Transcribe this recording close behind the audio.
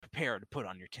prepare to put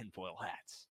on your tinfoil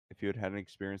hats. If you had had an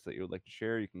experience that you would like to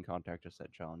share, you can contact us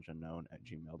at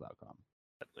challengeunknown@gmail.com.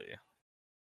 Like,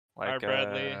 All right,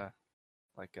 Bradley.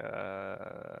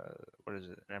 What is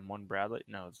it? An M1 Bradley?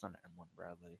 No, it's not an M1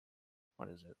 Bradley. What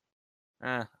is it?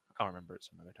 I'll remember it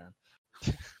some other time.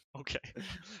 Okay.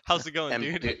 How's it going,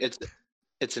 dude?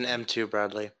 It's an M2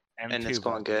 Bradley, M2 and it's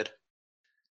going Bradley. good.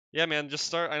 Yeah, man. Just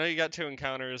start. I know you got 2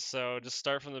 encounters, so just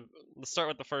start from the. Let's start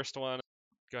with the first one.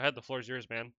 Go ahead. The floor's yours,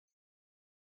 man.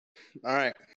 All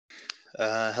right.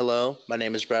 Hello, my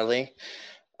name is Bradley.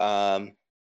 I'm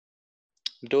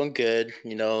doing good.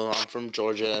 You know, I'm from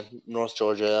Georgia, North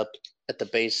Georgia, up at the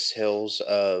base hills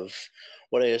of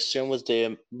what I assume would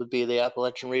be the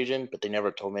Appalachian region, but they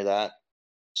never told me that.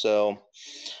 So,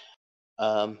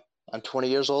 I'm 20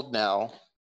 years old now.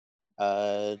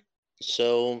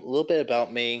 So a little bit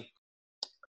about me.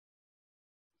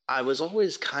 I was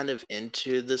always kind of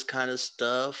into this kind of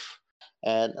stuff,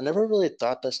 and I never really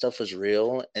thought that stuff was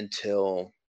real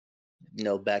until,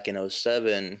 back in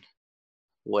 07,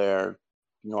 where,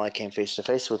 I came face to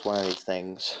face with one of these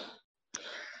things.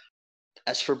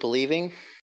 As for believing,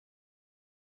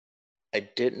 I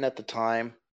didn't at the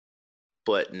time,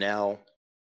 but now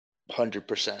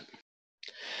 100%.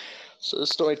 So the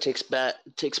story takes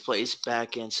place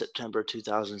back in September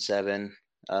 2007.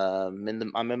 I'm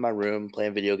in my room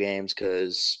playing video games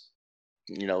because,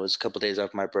 it was a couple days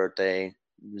after my birthday.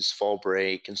 It was fall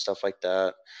break and stuff like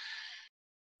that.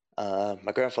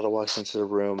 My grandfather walks into the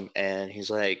room and he's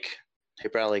like, "Hey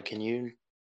Bradley, can you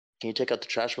take out the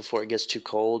trash before it gets too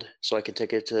cold so I can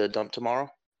take it to the dump tomorrow?"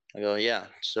 I go, "Yeah."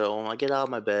 So I get out of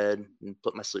my bed and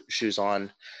put my shoes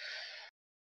on.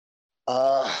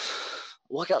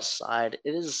 Walk outside.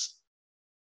 I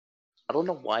don't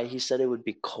know why he said it would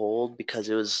be cold, because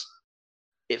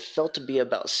it felt to be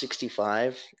about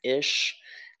 65-ish.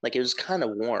 Like, it was kind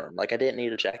of warm. Like, I didn't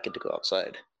need a jacket to go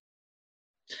outside.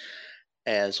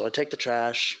 And so I take the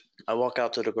trash, I walk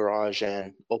out to the garage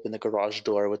and open the garage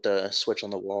door with the switch on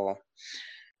the wall.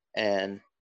 And,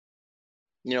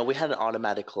 we had an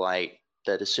automatic light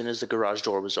that as soon as the garage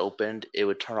door was opened, it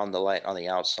would turn on the light on the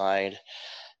outside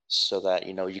so that,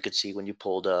 you could see when you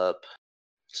pulled up.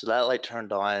 So that light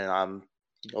turned on, and I'm,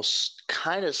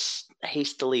 kind of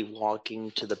hastily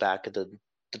walking to the back of the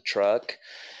truck,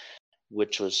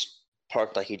 which was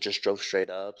parked like he just drove straight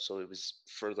up, so it was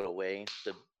further away,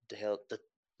 the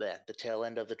tail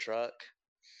end of the truck.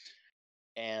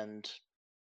 And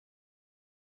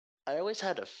I always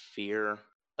had a fear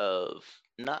of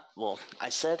I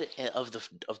said of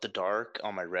the dark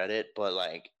on my Reddit, but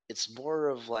like it's more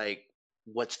of like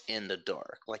what's in the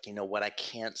dark, like what I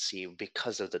can't see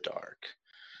because of the dark.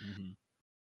 Mm-hmm.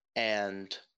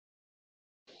 And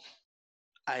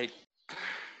I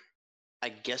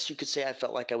guess you could say I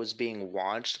felt like I was being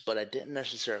watched, but I didn't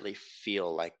necessarily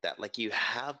feel like that. Like, you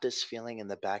have this feeling in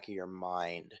the back of your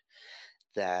mind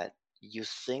that you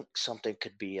think something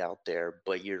could be out there,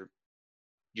 but you're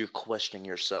questioning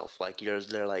yourself. Like,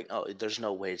 they're like, "Oh, there's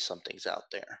no way something's out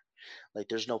there. Like,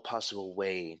 there's no possible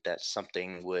way that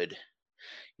something would,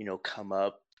 come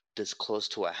up this close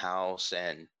to a house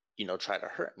and, try to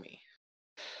hurt me."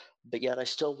 But yet I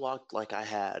still walked like I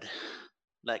had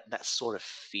like that sort of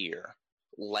fear,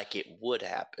 like it would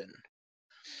happen.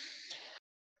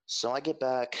 So I get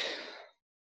back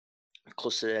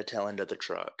close to the tail end of the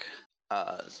truck.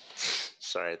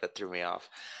 Sorry, that threw me off.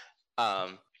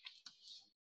 And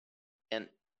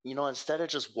instead of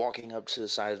just walking up to the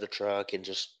side of the truck and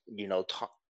just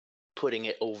putting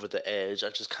it over the edge,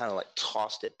 I just kind of like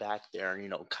tossed it back there,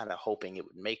 and kind of hoping it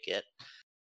would make it,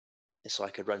 and so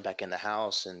I could run back in the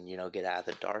house and get out of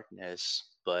the darkness.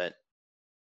 But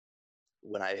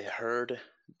when I heard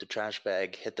the trash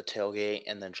bag hit the tailgate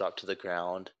and then drop to the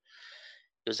ground,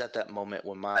 it was at that moment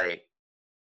when my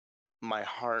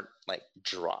heart like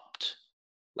dropped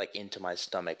like into my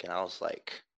stomach, and I was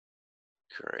like,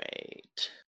 great.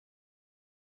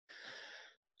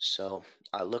 So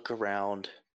I look around,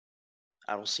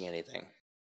 I don't see anything.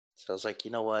 So I was like,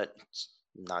 you know what? It's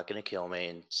not gonna kill me,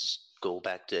 and just go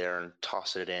back there and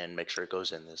toss it in, make sure it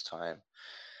goes in this time.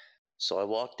 So I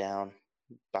walked down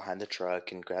behind the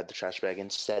truck and grabbed the trash bag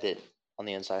and set it on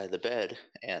the inside of the bed,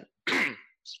 and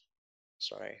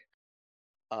sorry.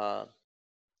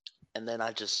 And then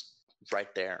I just,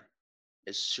 right there,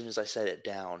 as soon as I set it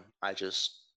down,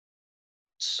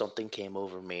 something came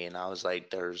over me, and I was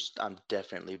like, I'm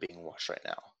definitely being watched right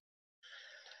now.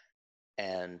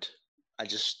 And I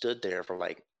just stood there for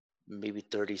like maybe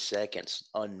 30 seconds,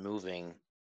 unmoving,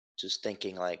 just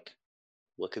thinking like,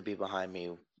 what could be behind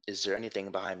me? Is there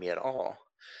anything behind me at all?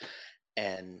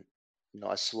 And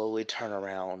I slowly turn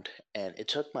around, and it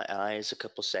took my eyes a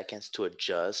couple seconds to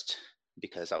adjust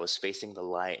because I was facing the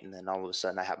light, and then all of a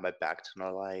sudden I had my back to the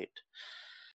light.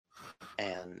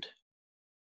 And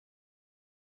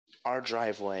our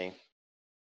driveway,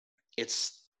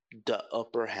 it's the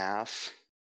upper half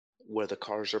where the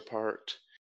cars are parked.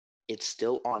 It's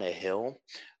still on a hill,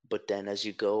 but then as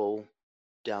you go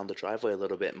down the driveway a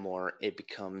little bit more, it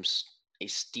becomes a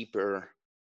steeper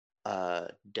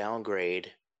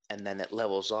downgrade, and then it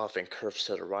levels off and curves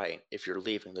to the right if you're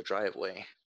leaving the driveway.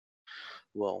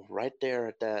 Well, right there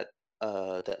at that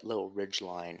little ridge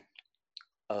line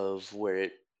of where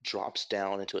it drops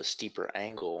down into a steeper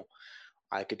angle,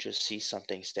 I could just see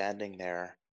something standing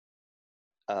there.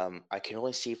 I can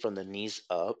only see from the knees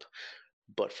up,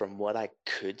 but from what I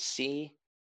could see,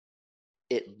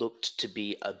 it looked to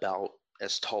be about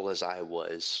as tall as I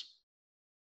was,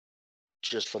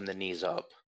 just from the knees up.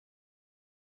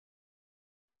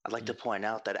 I'd like to point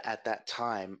out that at that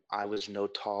time, I was no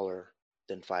taller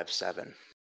than 5'7".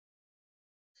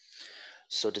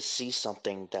 So to see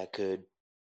something that could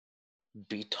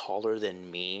be taller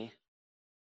than me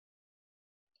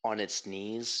on its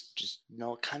knees, just,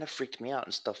 it kind of freaked me out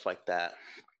and stuff like that.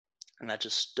 And I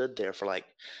just stood there for like,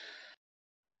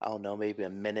 I don't know, maybe a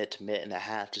minute and a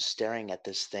half, just staring at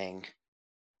this thing.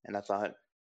 And I thought,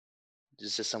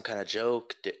 is this some kind of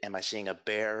joke? Am I seeing a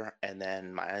bear? And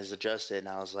then my eyes adjusted, and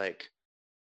I was like,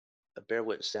 a bear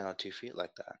wouldn't stand on 2 feet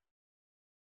like that.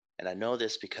 And I know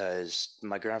this because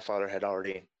my grandfather had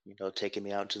already, taken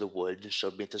me out to the woods and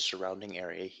showed me the surrounding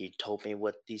area. He told me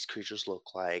what these creatures look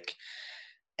like.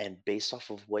 And based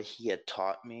off of what he had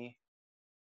taught me,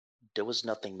 there was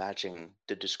nothing matching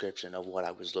the description of what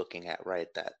I was looking at right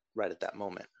at that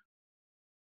moment.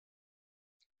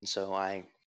 And so I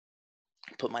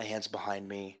put my hands behind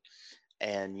me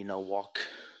and, walk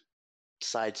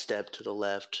sidestep to the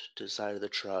left to the side of the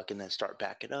truck and then start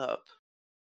backing up.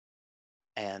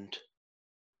 And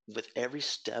with every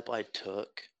step I took,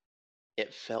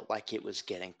 it felt like it was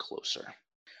getting closer.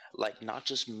 Like, not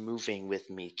just moving with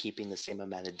me, keeping the same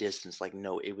amount of distance. Like,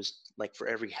 no, it was like for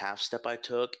every half step I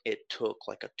took, it took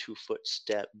like a 2-foot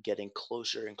step getting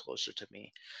closer and closer to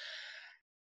me.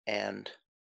 And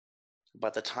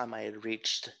by the time I had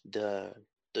reached the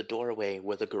doorway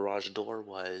where the garage door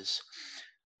was,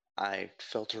 I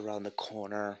felt around the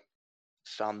corner,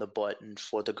 found the button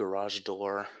for the garage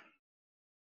door,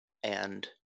 and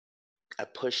I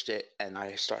pushed it, and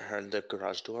I started hearing the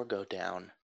garage door go down.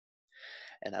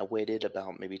 And I waited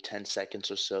about maybe 10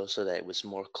 seconds or so that it was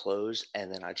more closed,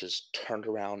 and then I just turned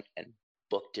around and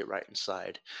booked it right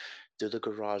inside, through the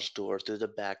garage door, through the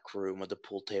back room where the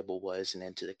pool table was, and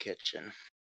into the kitchen.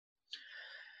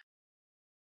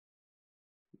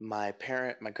 My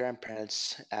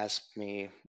grandparents asked me,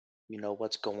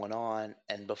 what's going on?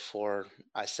 And before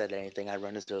I said anything, I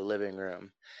run into the living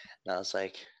room, and I was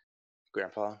like,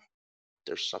 Grandpa,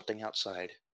 there's something outside.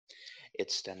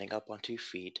 It's standing up on 2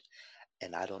 feet,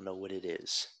 and I don't know what it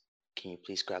is. Can you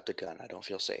please grab the gun? I don't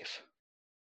feel safe.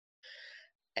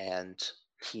 And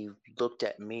he looked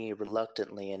at me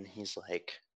reluctantly, and he's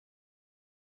like,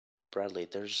 Bradley,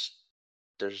 there's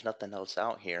nothing else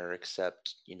out here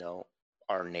except,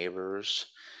 our neighbors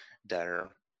that are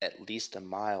at least a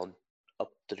mile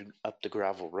up the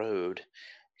gravel road.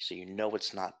 So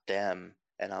it's not them.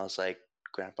 And I was like,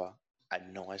 Grandpa, I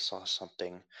know I saw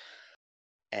something.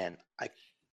 And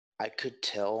I could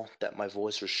tell that my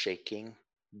voice was shaking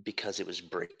because it was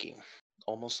breaking,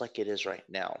 almost like it is right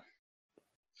now.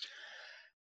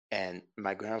 And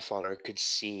my grandfather could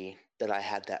see that I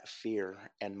had that fear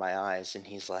in my eyes, and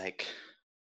he's like,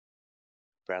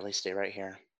 Bradley, stay right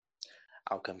here.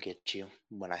 I'll come get you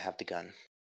when I have the gun.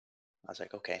 I was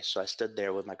like, okay. So I stood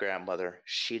there with my grandmother.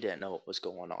 She didn't know what was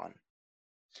going on.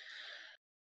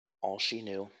 All she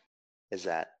knew is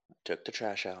that I took the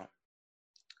trash out.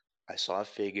 I saw a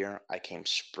figure. I came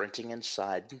sprinting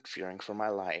inside, fearing for my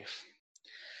life.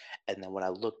 And then when I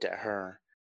looked at her,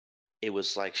 it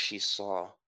was like she saw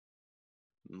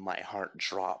my heart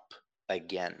drop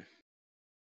again,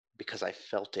 because I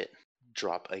felt it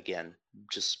drop again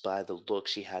just by the look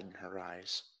she had in her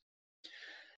eyes.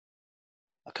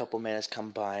 A couple minutes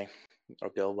go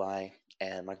by,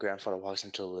 and my grandfather walks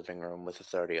into the living room with a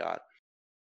 30-aught.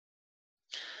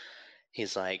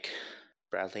 He's like,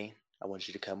 Bradley, I want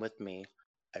you to come with me.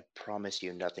 I promise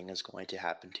you nothing is going to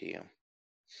happen to you.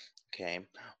 Okay,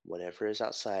 whatever is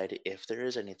outside, if there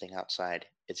is anything outside,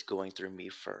 it's going through me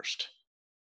first.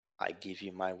 I give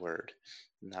you my word.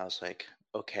 And I was like,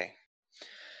 okay.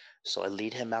 So I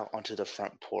lead him out onto the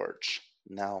front porch.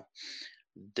 Now,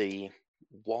 the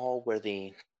wall where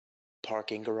the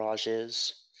parking garage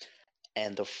is,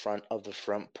 and the front of the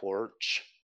front porch,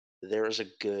 there is a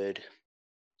good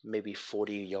maybe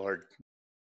 40-yard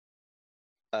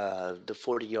the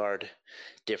 40-yard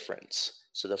difference.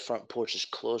 So the front porch is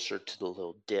closer to the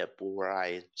little dip where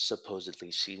I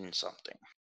supposedly seen something.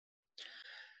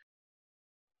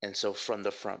 And so from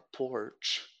the front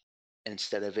porch,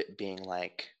 instead of it being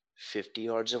like 50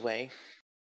 yards away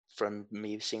from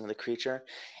me seeing the creature,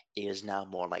 it is now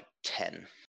more like 10.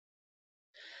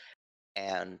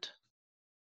 And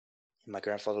my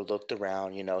grandfather looked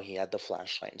around, you know, he had the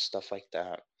flashlight and stuff like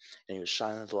that, and he was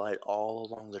shining the light all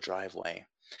along the driveway,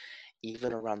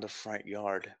 even around the front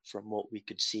yard from what we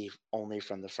could see only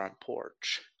from the front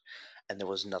porch, and there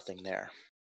was nothing there.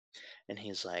 And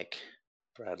he's like,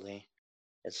 Bradley,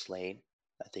 it's late.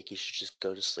 I think you should just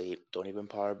go to sleep. Don't even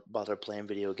bother playing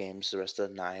video games the rest of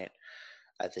the night.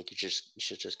 I think you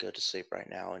should just go to sleep right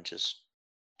now and just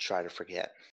try to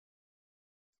forget.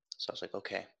 So I was like,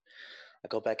 okay. I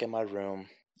go back in my room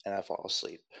and I fall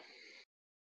asleep.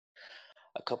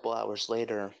 A couple hours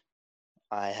later,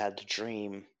 I had the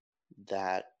dream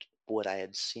that what I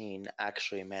had seen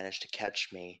actually managed to catch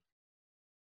me.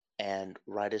 And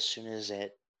right as soon as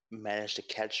it managed to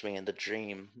catch me in the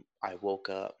dream, I woke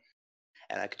up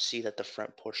and I could see that the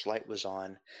front porch light was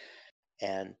on.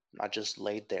 And I just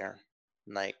laid there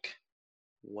like,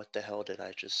 what the hell did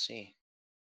I just see?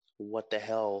 What the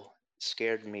hell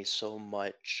scared me so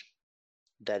much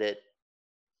that it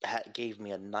gave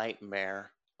me a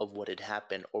nightmare of what had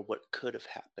happened or what could have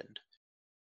happened.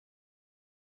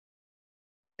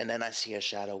 And then I see a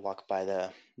shadow walk by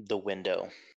the window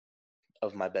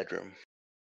of my bedroom.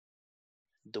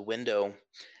 The window,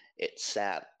 it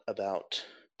sat about,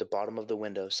 the bottom of the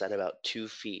window sat about 2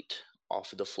 feet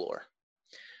off of the floor.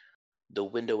 The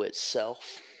window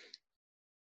itself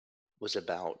was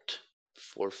about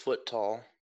 4 foot tall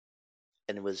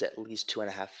and was at least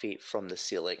 2.5 feet from the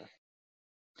ceiling.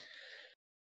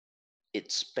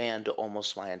 It spanned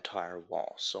almost my entire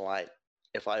wall, so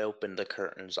if I opened the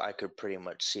curtains, I could pretty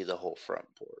much see the whole front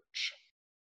porch.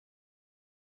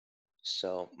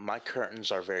 So my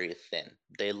curtains are very thin.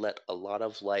 They let a lot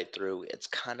of light through. It's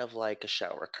kind of like a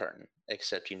shower curtain,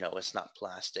 except, you know, it's not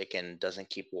plastic and doesn't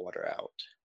keep water out.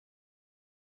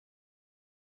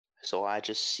 So I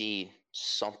just see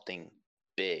something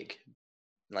big.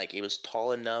 Like, it was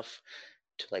tall enough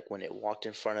to, like, when it walked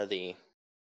in front of the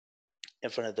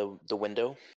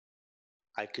window,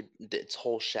 its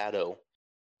whole shadow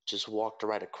just walked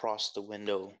right across the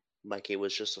window like it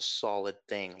was just a solid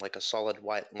thing, like a solid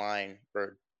white line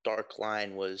or dark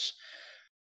line was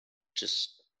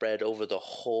just spread over the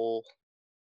whole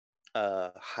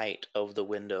height of the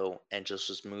window and just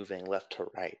was moving left to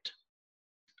right,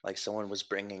 like someone was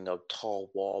bringing a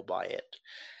tall wall by it.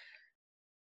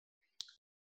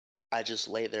 I just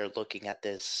lay there looking at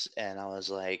this and I was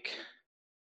like,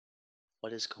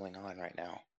 what is going on right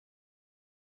now?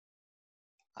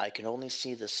 I can only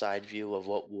see the side view of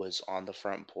what was on the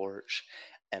front porch,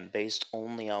 and based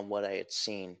only on what I had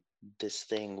seen, this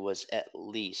thing was at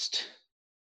least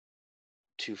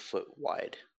 2 foot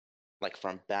wide, like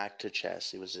from back to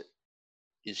chest. It was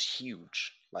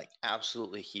huge, like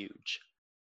absolutely huge.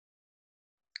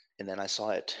 And then I saw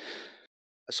it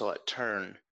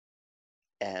turn,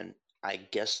 and I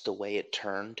guess the way it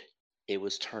turned, it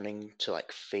was turning to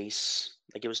like face,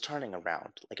 like it was turning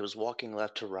around, like it was walking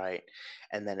left to right,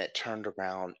 and then it turned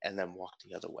around and then walked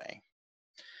the other way.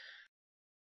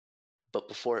 But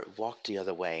before it walked the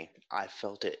other way, I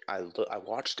felt it. I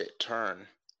watched it turn,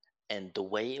 and the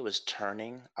way it was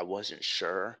turning, I wasn't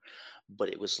sure, but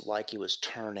it was like it was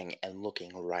turning and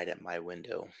looking right at my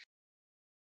window.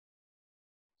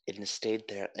 It stayed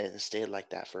there, and it stayed like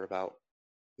that for about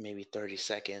maybe 30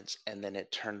 seconds, and then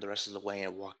it turned the rest of the way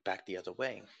and walked back the other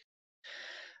way.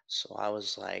 So I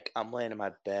was like, I'm laying in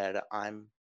my bed, I'm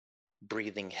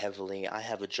breathing heavily, I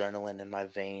have adrenaline in my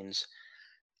veins,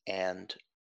 and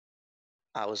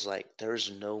I was like,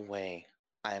 there's no way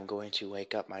I am going to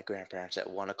wake up my grandparents at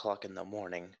 1 o'clock in the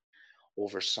morning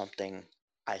over something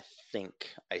I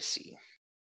think I see,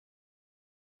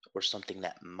 or something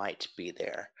that might be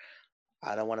there.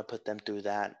 I don't want to put them through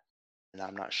that, and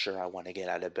I'm not sure I want to get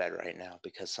out of bed right now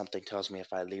because something tells me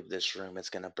if I leave this room, it's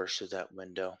going to burst through that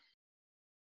window.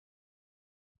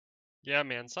 Yeah,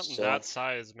 man, something So- that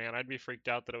size, man, I'd be freaked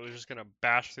out that it was just gonna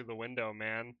bash through the window,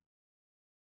 man.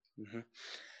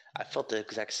 I felt the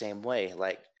exact same way.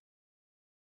 Like,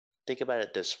 think about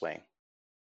it this way.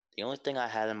 The only thing I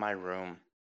had in my room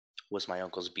was my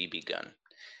uncle's BB gun.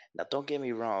 Now, don't get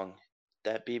me wrong,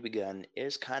 that BB gun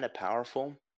is kind of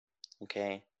powerful,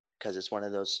 okay? Because it's one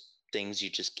of those things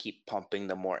you just keep pumping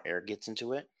the more air gets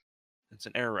into it. It's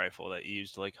an air rifle that you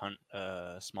use to like hunt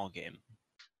small game.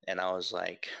 And I was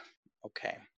like,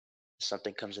 okay, if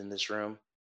something comes in this room,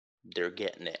 they're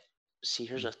getting it. See,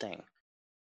 here's the thing.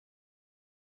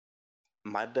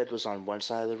 My bed was on one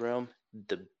side of the room.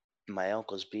 My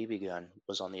uncle's BB gun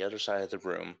was on the other side of the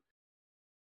room,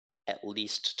 at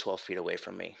least 12 feet away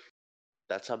from me.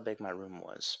 That's how big my room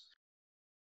was.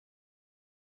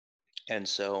 And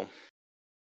so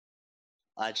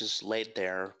I just laid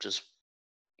there, just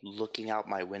looking out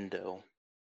my window,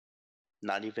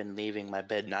 not even leaving my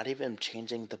bed, not even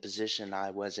changing the position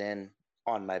I was in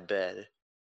on my bed.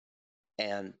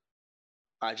 And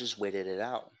I just waited it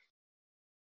out.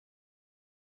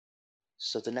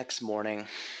 So the next morning,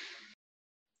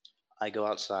 I go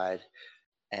outside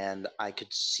and I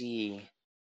could see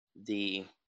the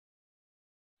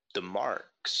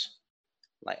marks.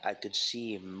 Like I could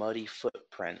see muddy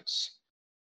footprints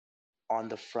on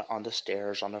the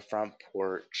stairs, on the front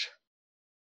porch.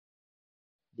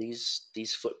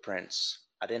 These footprints,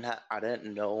 I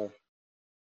didn't know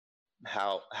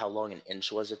how long an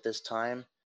inch was at this time,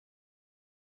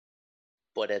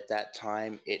 but at that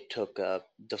time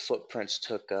the footprints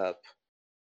took up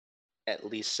at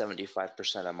least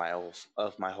 75%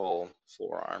 of my whole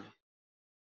forearm.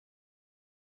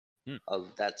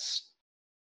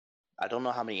 I don't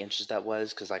know how many inches that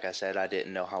was, because like I said, I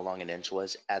didn't know how long an inch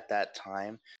was at that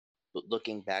time. But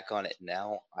looking back on it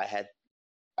now,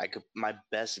 my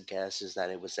best guess is that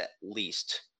it was at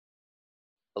least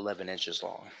 11 inches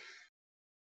long.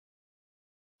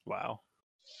 Wow.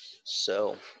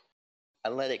 So I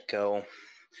let it go,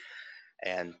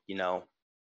 and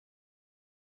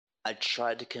I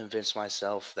tried to convince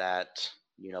myself that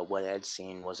what I'd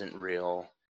seen wasn't real,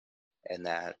 and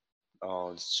that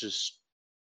it's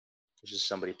just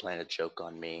somebody playing a joke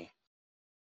on me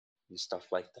and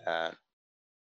stuff like that.